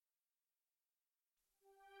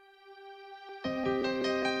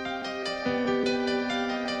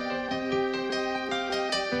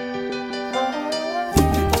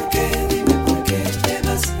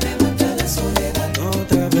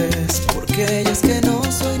Y es que no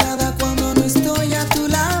soy nada cuando no estoy a tu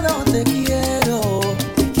lado. Te quiero,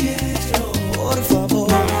 por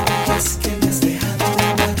favor. Es que me has dejado de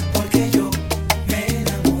amar porque yo me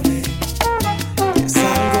enamoré. Es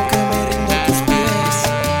algo que me rindo a tus pies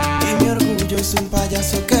y mi orgullo es un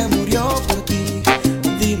payaso que murió por ti.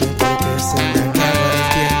 Dime por qué se me acaba el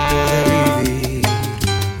tiempo de vivir.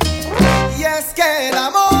 Y es que el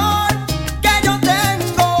amor que yo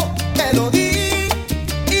tengo te lo di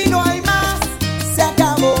y no hay más. Se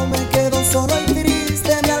acabó, me quedo solo y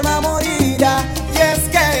triste, mi alma morirá. Y es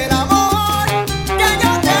que el amor que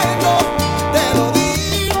yo tengo te lo di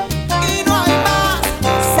y no hay más.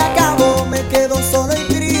 Se acabó, me quedo solo y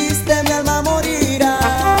triste, mi alma morirá.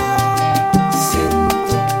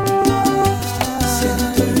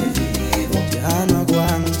 Siento vivo, ya no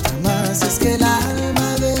aguanta más. Es que el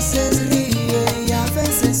alma a veces ríe y a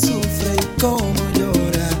veces sufre y como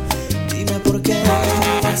llora. Dime por qué.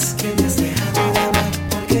 Es que me has dejado de amar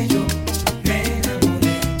porque yo me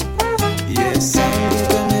enamoré. Y es algo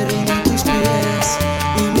que me rinde a tus pies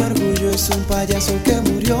y mi orgullo es un payaso que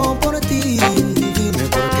murió por ti. Dime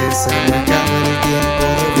por qué se me acaba el tiempo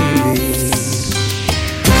de vivir.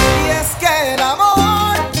 Y es que el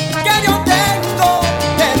amor que yo tengo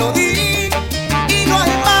te lo di y no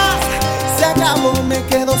hay más. Se acabó, me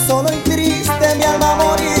quedo solo y triste, mi alma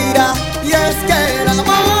morirá. Y es que el amor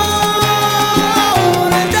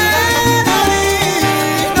te lo di,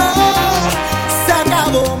 no. Se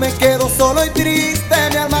acabó, me quedo solo y triste,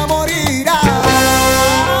 mi alma morirá.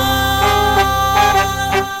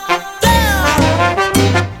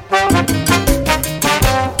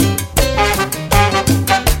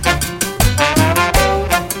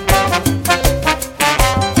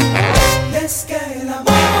 Es que el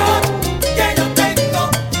amor que yo tengo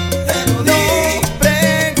te lo di.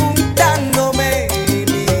 Preguntándome,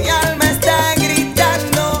 mi alma está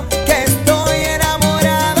gritando que estoy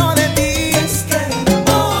enamorado de ti. Es que el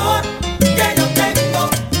amor que yo tengo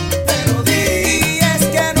te lo di. Y es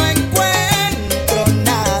que no encuentro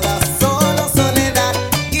nada, solo soledad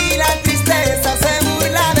y la tristeza se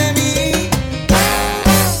burla de mí.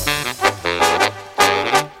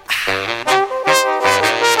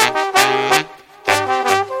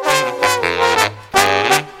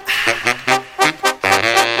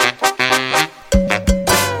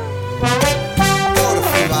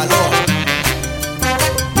 Porfi valor.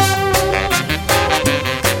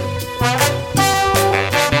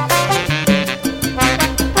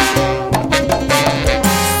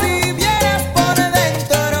 Si vieras por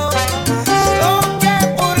dentro lo que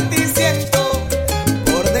por ti siento,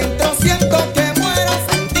 por dentro siento que muero,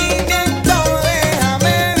 sentimiento,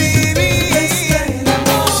 déjame vivir. Es que el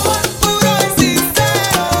amor puro y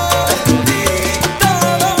sincero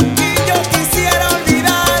todo y yo quisiera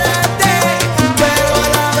olvidarte, pero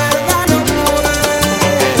la verdad no puedo.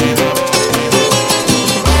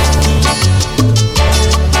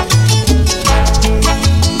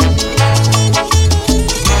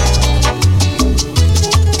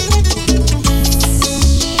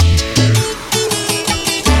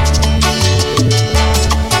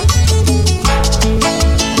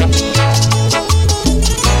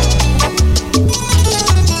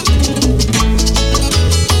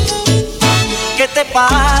 ¿Qué te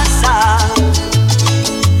pasa?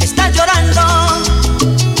 ¿Estás llorando?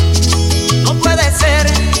 No puede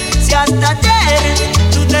ser, si hasta ayer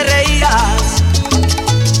tú te reías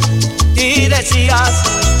y decías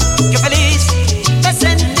que feliz te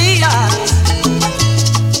sentías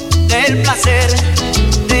del placer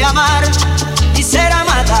de amar y ser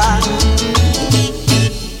amada.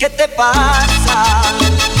 ¿Qué te pasa?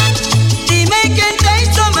 Dime quién te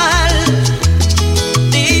hizo mal.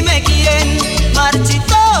 Dime quién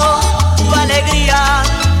marchitó tu alegría.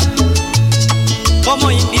 Como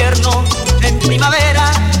invierno en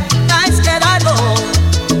primavera te has quedado.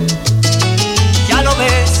 Ya lo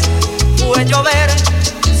ves, fue llover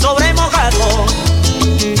sobre mojado.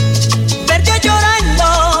 Verte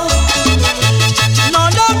llorando, no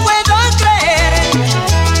lo puedo creer.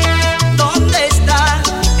 ¿Dónde está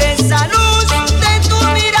esa luz de tu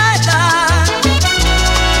mirada?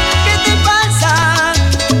 ¿Qué te pasa?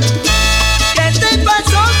 ¿Qué te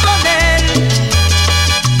pasó con él?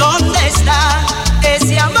 ¿Dónde está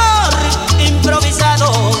ese amor improvisado?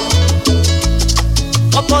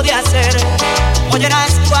 No podía ser, hoy en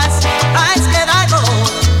ascuas has quedado.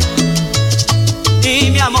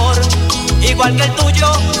 Y mi amor, igual que el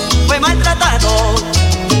tuyo, fue maltratado.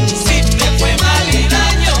 Si te fue mal y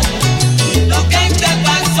daño lo que te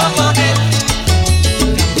pasó con él,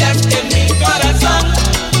 cambiaste mi corazón,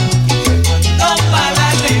 no para la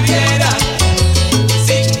Riviera.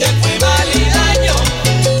 Si te fue mal y daño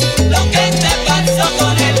lo que te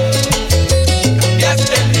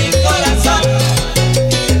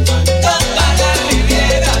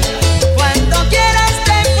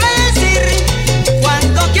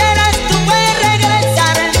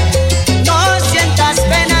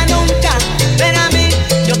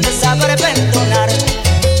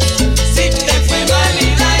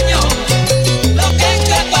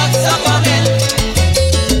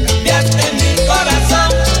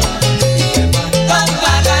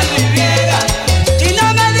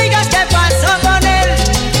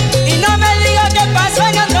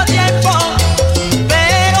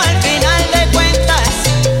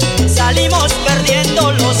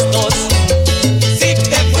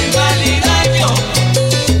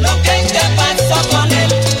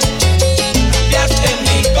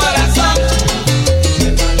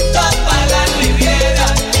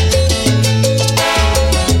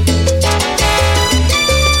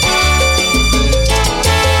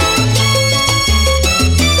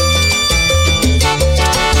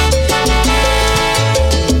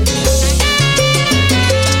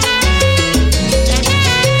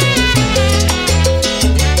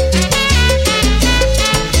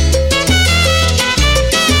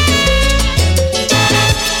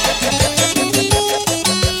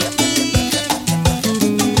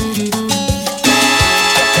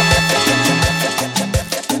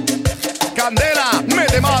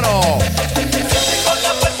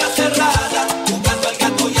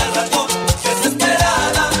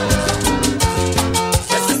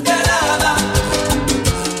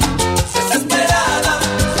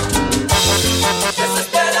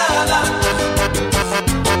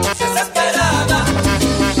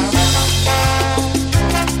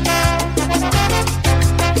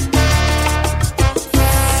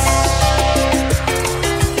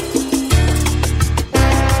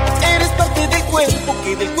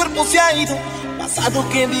estado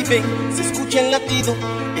que vive, se escucha el latido,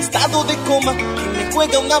 estado de coma, que me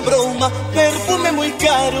juega una broma, perfume muy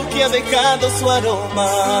caro que ha dejado su aroma.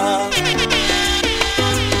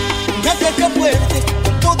 Una caja fuerte,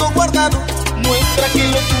 con todo guardado, muestra que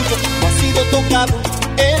lo tuyo no ha sido tocado.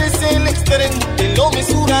 Eres el extremo de lo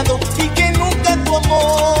mesurado y que nunca tu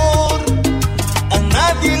amor a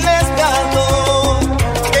nadie le has dado.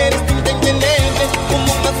 Eres tu indeleble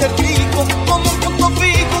como un acertijo, como un punto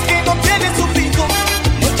fijo que no tiene sufijo.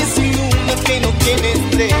 Noche sin luna que no tiene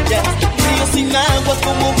estrellas, río sin agua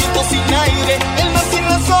como viento sin aire, el mar sin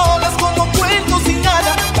las olas como cuento sin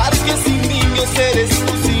nada. Parque sin niños eres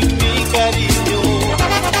tú sin mi cariño.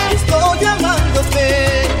 Estoy llamándote.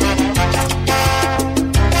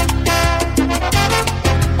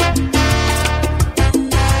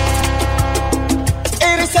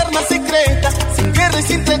 Eres arma secreta, sin guerra y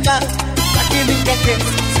sin treta, la que me encaje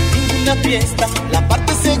sin ninguna fiesta, la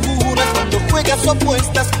parte segura cuando juegas o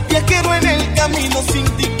apuestas, viajero en el camino sin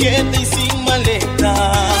tiquete y sin maleta.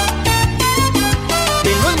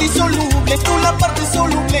 De lo indisoluble, tú la parte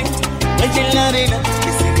soluble, raya en la arena,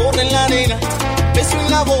 que se borra en la arena, beso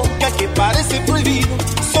en la boca que parece prohibido,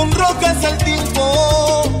 sonrojas al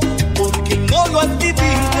tiempo, porque no lo has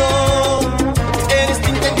vivido. Eres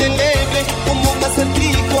tinta indeleble como un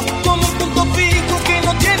acertijo, como un punto fijo que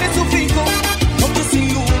no tiene sufijo. Noche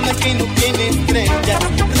sin luna que no tiene estrellas,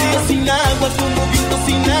 río sin agua como viento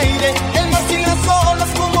sin aire, el mar sin las olas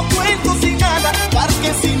como cuento sin nada.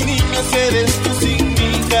 Parque sin niños eres tú sin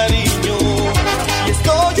mi cariño. Y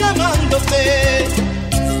estoy llamándote.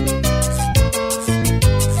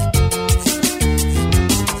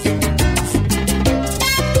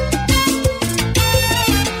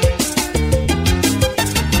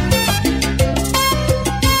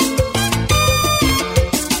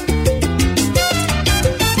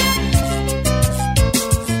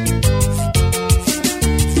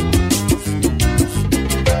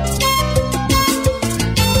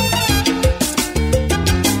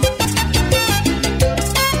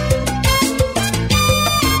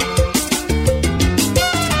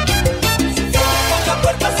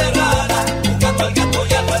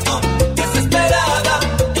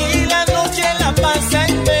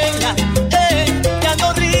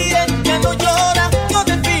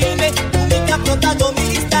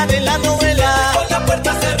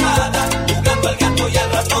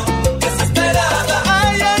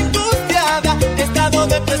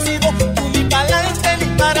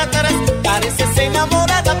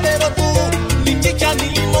 Enamorada, pero tú, ni chicha ni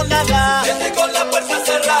limonada. Vete con la puerta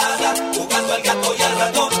cerrada, jugando al gato y al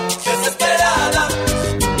ratón. Desesperada,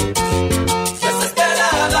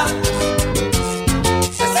 desesperada,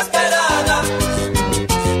 desesperada,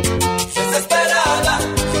 desesperada,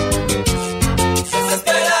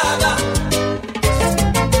 desesperada.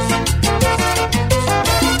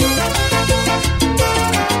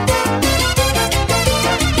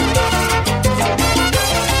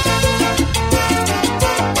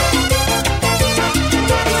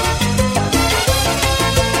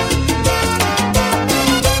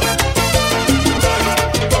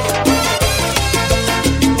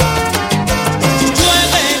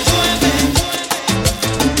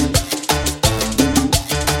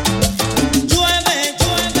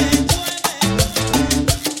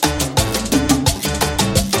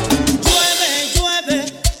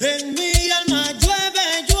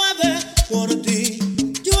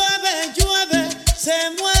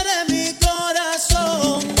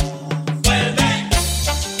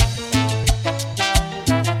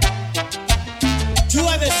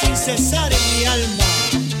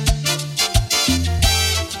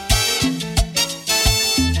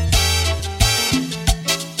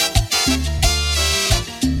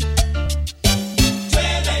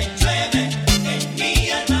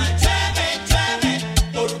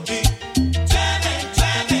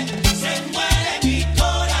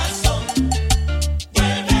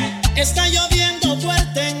 Está lloviendo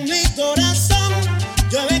fuerte en mi corazón,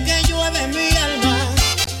 llueve que llueve en mi alma.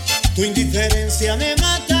 Tu indiferencia me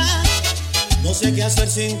mata, no sé qué hacer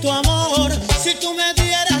sin tu amor. Si tú me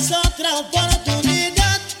dieras otra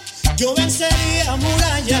oportunidad, yo vencería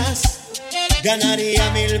murallas, ganaría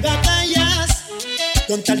 1000 batallas.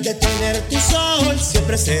 Con tal de tener tu sol,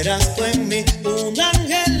 siempre serás tú en mí, un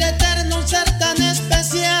ángel eterno, un ser tan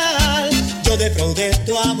especial. Yo defraudé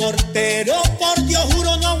tu amor, pero por Dios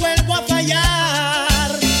juro no vuelvo a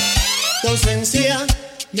fallar. Tu ausencia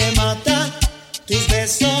me mata, tus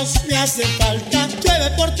besos me hacen falta. Llueve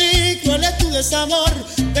por ti, cruel es tu desamor,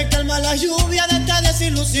 te calma la lluvia de esta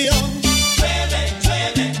desilusión. Llueve,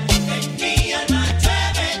 llueve, en mi alma,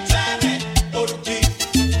 llueve, llueve por ti.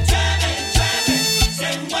 Llueve, llueve, se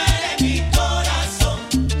muere mi corazón.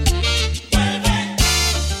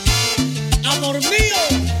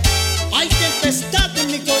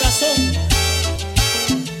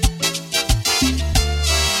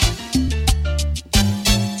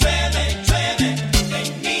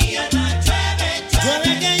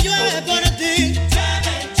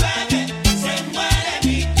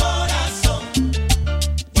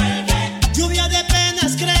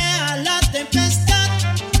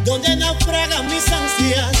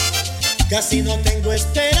 casi no tengo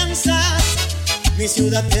esperanzas. Mi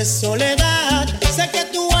ciudad es soledad. Sé que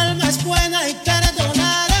tu alma es buena y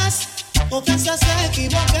perdonarás ofensas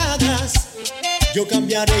equivocadas. Yo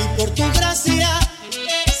cambiaré y por tu gracia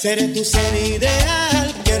seré tu ser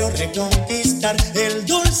ideal. Quiero reconquistar el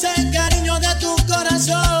dulce cariño de tu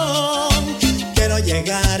corazón. Quiero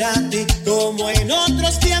llegar a ti como en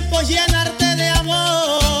otros tiempos, llenarte de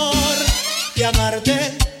amor y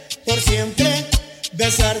amarte por siempre,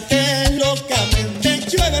 besarte locamente.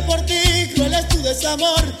 Llueve por ti, cruel es tu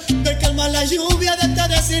desamor, me calma la lluvia de esta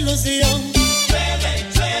desilusión. Llueve,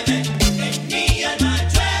 llueve, en mi alma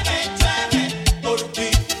llueve, llueve por ti.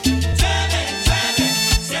 Llueve, llueve,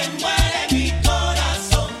 se muere mi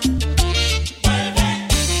corazón. Vuelve.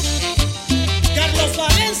 Carlos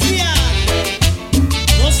Valencia,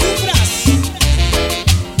 no sufras.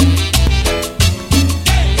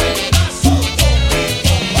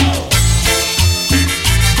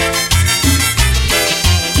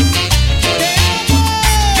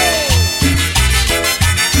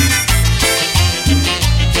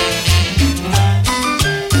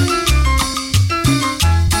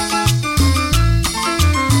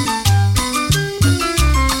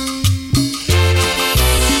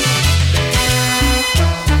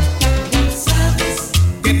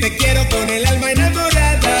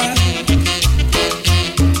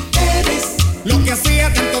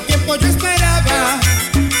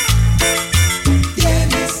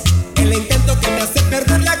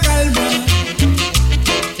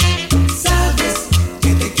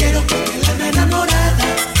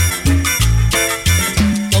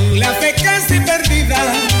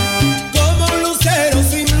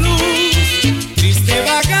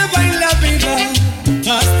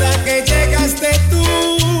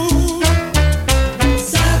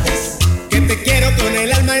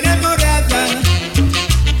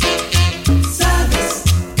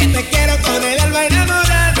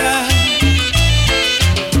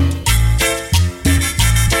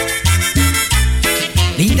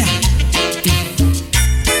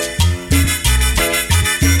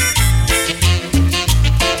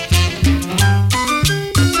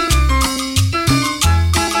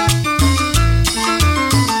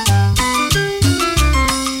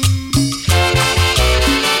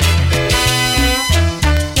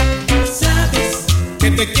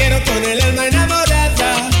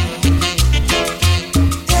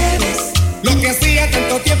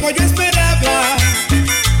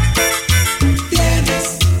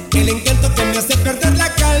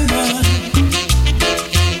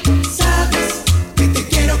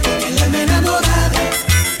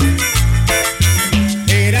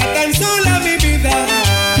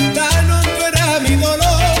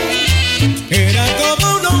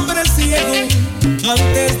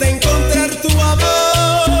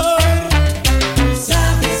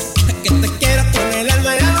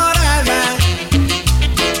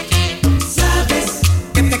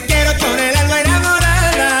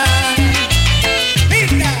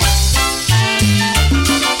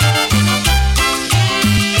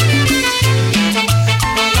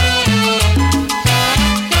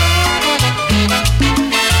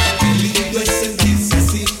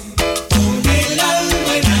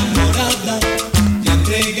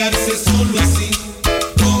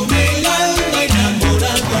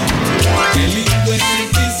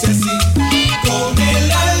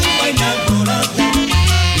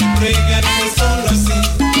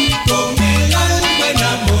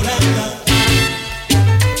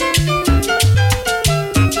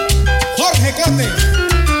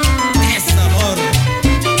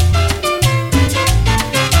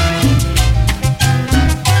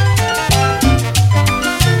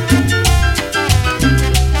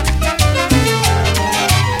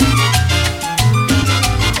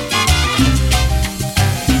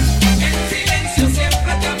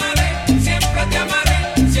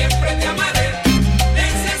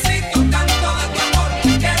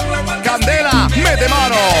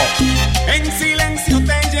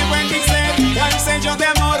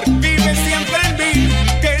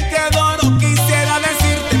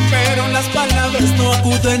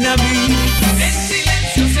 acuden a mí. En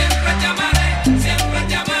silencio siempre te amaré, siempre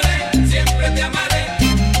te amaré, siempre te amaré.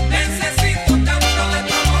 Necesito tanto de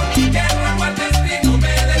tu amor que ruego al destino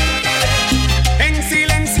me dé tu querer. En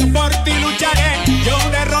silencio por ti lucharé, yo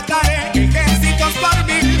derrotaré ejércitos por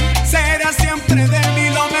mí. Será siempre de mí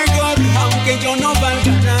lo mejor, aunque yo no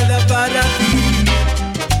valga nada para ti.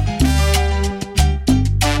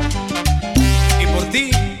 Y por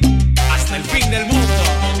ti